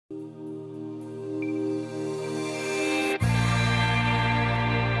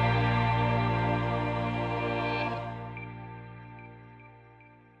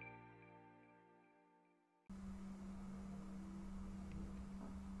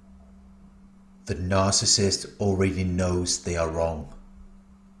The narcissist already knows they are wrong.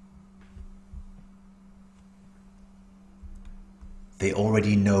 They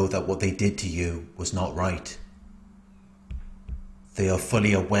already know that what they did to you was not right. They are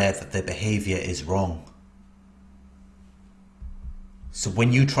fully aware that their behavior is wrong. So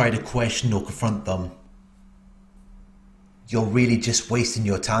when you try to question or confront them, you're really just wasting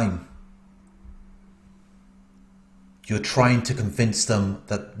your time. You're trying to convince them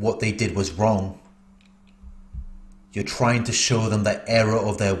that what they did was wrong. You're trying to show them the error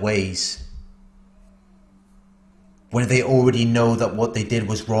of their ways, when they already know that what they did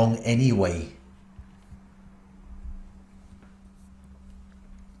was wrong anyway.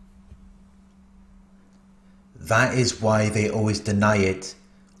 That is why they always deny it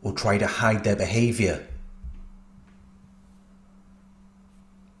or try to hide their behavior.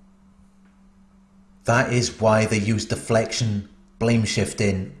 That is why they use deflection, blame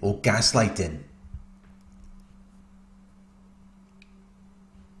shifting, or gaslighting.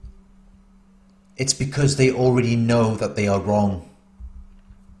 It's because they already know that they are wrong.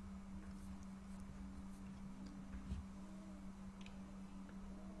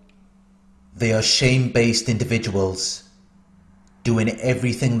 They are shame-based individuals, doing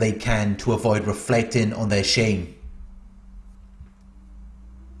everything they can to avoid reflecting on their shame.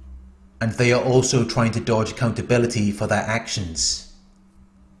 And they are also trying to dodge accountability for their actions.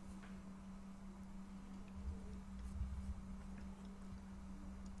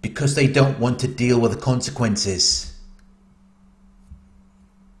 Because they don't want to deal with the consequences.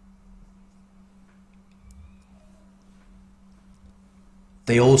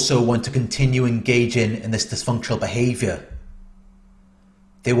 They also want to continue engaging in this dysfunctional behavior.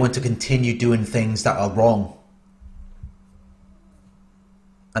 They want to continue doing things that are wrong.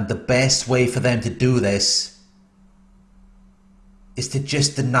 And the best way for them to do this is to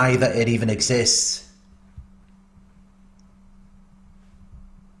just deny that it even exists.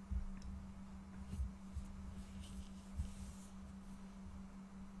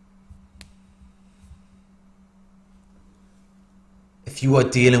 If you are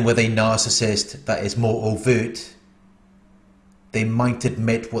dealing with a narcissist that is more overt, they might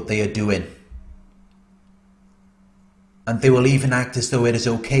admit what they are doing. And they will even act as though it is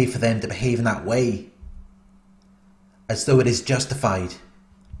okay for them to behave in that way, as though it is justified.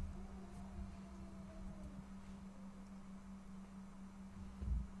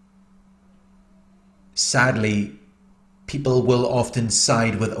 Sadly, people will often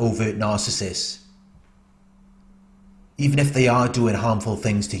side with overt narcissists, even if they are doing harmful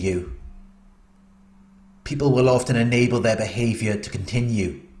things to you. People will often enable their behavior to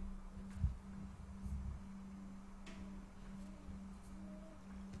continue.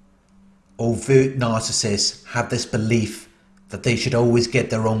 Overt narcissists have this belief that they should always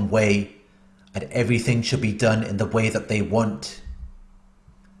get their own way and everything should be done in the way that they want.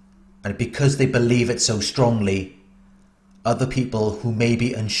 And because they believe it so strongly, other people who may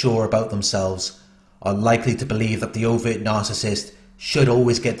be unsure about themselves are likely to believe that the overt narcissist should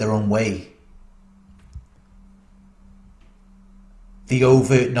always get their own way. The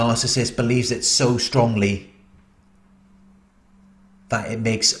overt narcissist believes it so strongly that it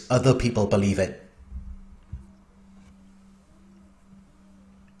makes other people believe it.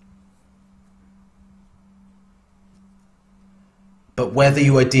 But whether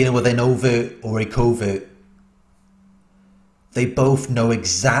you are dealing with an overt or a covert, they both know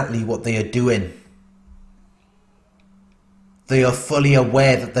exactly what they are doing. They are fully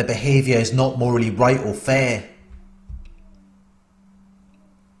aware that their behavior is not morally right or fair.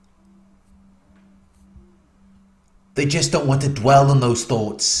 They just don't want to dwell on those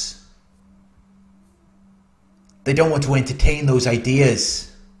thoughts. They don't want to entertain those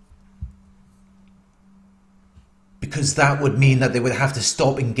ideas. Because that would mean that they would have to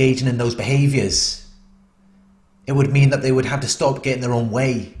stop engaging in those behaviors. It would mean that they would have to stop getting their own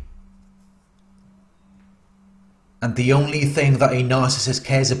way. And the only thing that a narcissist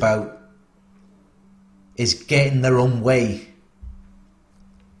cares about is getting their own way.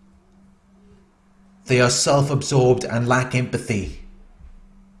 They are self-absorbed and lack empathy.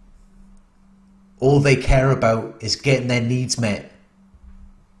 All they care about is getting their needs met,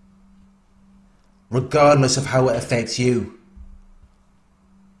 regardless of how it affects you,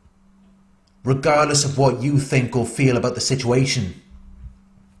 regardless of what you think or feel about the situation.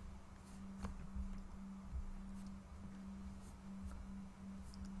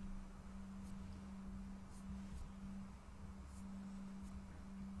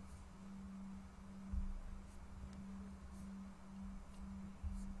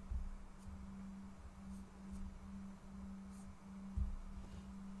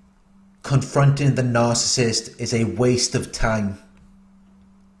 confronting the narcissist is a waste of time,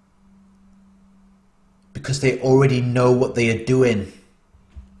 because they already know what they are doing,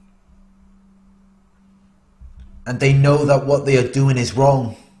 and they know that what they are doing is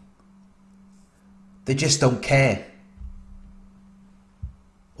wrong. They just don't care.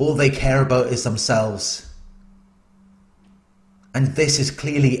 All they care about is themselves. And this is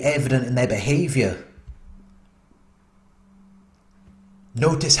clearly evident in their behaviour.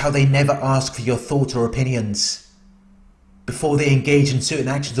 Notice how they never ask for your thoughts or opinions before they engage in certain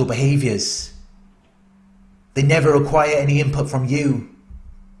actions or behaviours. They never require any input from you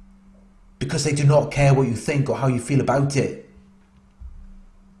because they do not care what you think or how you feel about it.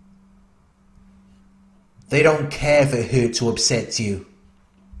 They don't care if it hurts or upsets you.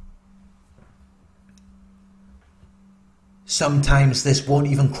 Sometimes this won't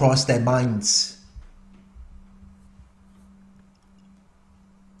even cross their minds.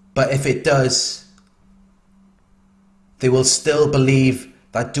 But if it does, they will still believe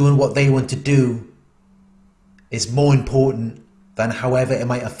that doing what they want to do is more important than however it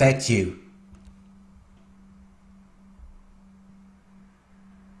might affect you.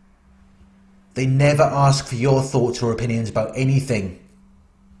 They never ask for your thoughts or opinions about anything,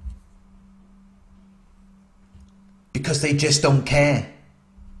 because they just don't care.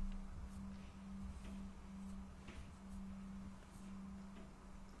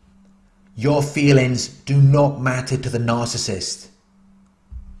 Your feelings do not matter to the narcissist.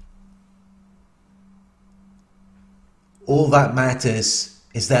 All that matters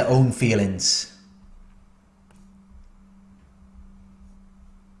is their own feelings.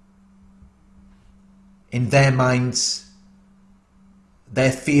 In their minds,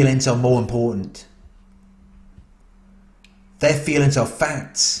 their feelings are more important. Their feelings are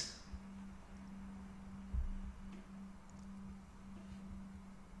facts.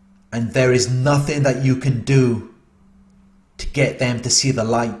 And there is nothing that you can do to get them to see the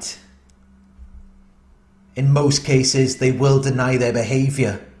light. In most cases, they will deny their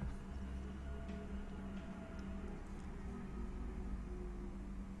behaviour.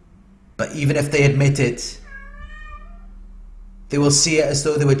 But even if they admit it, they will see it as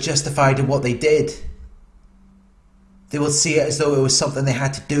though they were justified in what they did. They will see it as though it was something they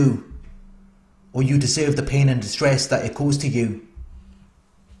had to do, or you deserve the pain and distress that it caused to you.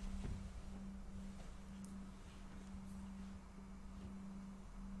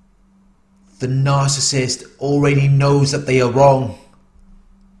 The narcissist already knows that they are wrong.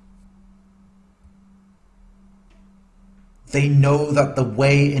 They know that the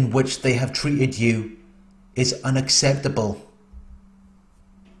way in which they have treated you is unacceptable.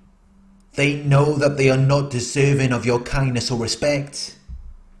 They know that they are not deserving of your kindness or respect.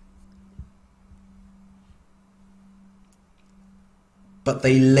 But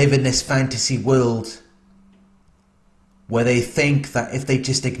they live in this fantasy world where they think that if they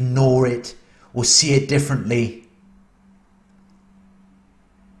just ignore it or see it differently,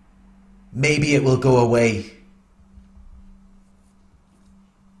 maybe it will go away.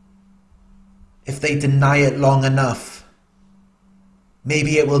 If they deny it long enough,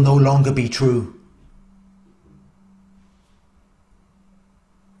 maybe it will no longer be true.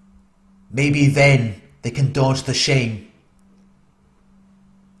 Maybe then they can dodge the shame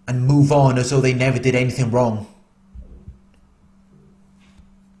and move on as though they never did anything wrong.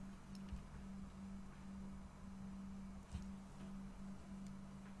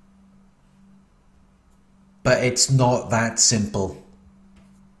 But it's not that simple.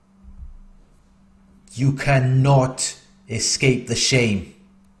 You cannot escape the shame.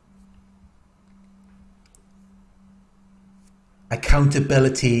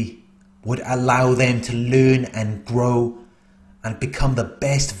 Accountability would allow them to learn and grow and become the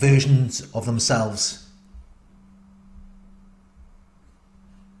best versions of themselves.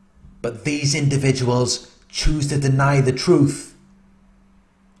 But these individuals choose to deny the truth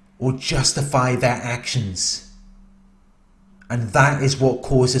or justify their actions. And that is what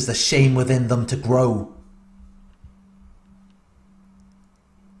causes the shame within them to grow.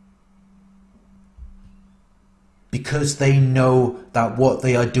 Because they know that what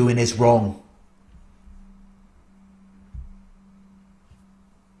they are doing is wrong.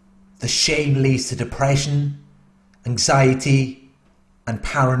 The shame leads to depression, anxiety, and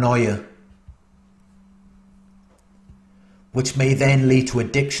paranoia, which may then lead to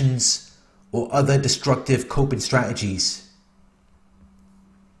addictions or other destructive coping strategies.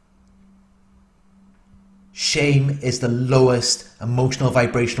 Shame is the lowest emotional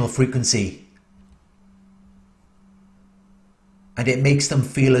vibrational frequency, and it makes them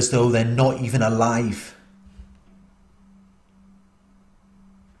feel as though they're not even alive.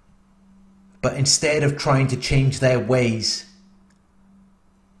 But instead of trying to change their ways,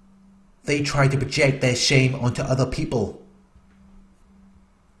 they try to project their shame onto other people.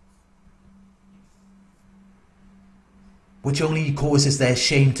 Which only causes their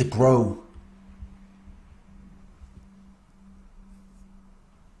shame to grow.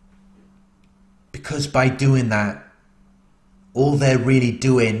 Because by doing that, all they're really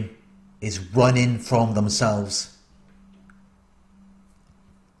doing is running from themselves.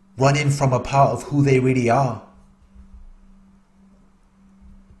 Running from a part of who they really are.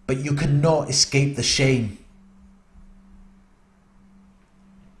 But you cannot escape the shame.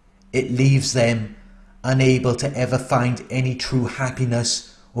 It leaves them unable to ever find any true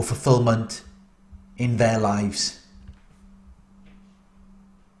happiness or fulfillment in their lives.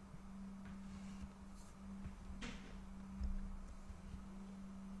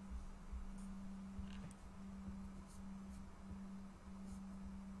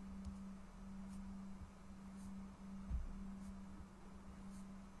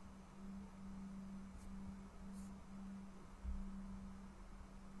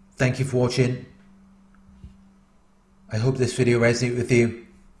 Thank you for watching. I hope this video resonated with you.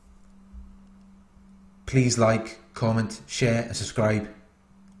 Please like, comment, share and subscribe.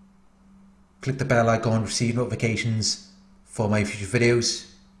 Click the bell icon to receive notifications for my future videos.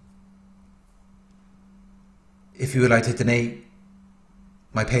 If you would like to donate,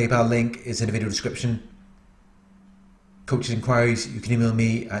 my PayPal link is in the video description. Coaching inquiries, you can email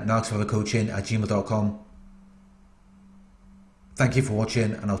me at narcsurvivorcoaching@gmail.com. Thank you for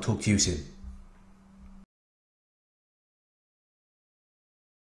watching, and I'll talk to you soon.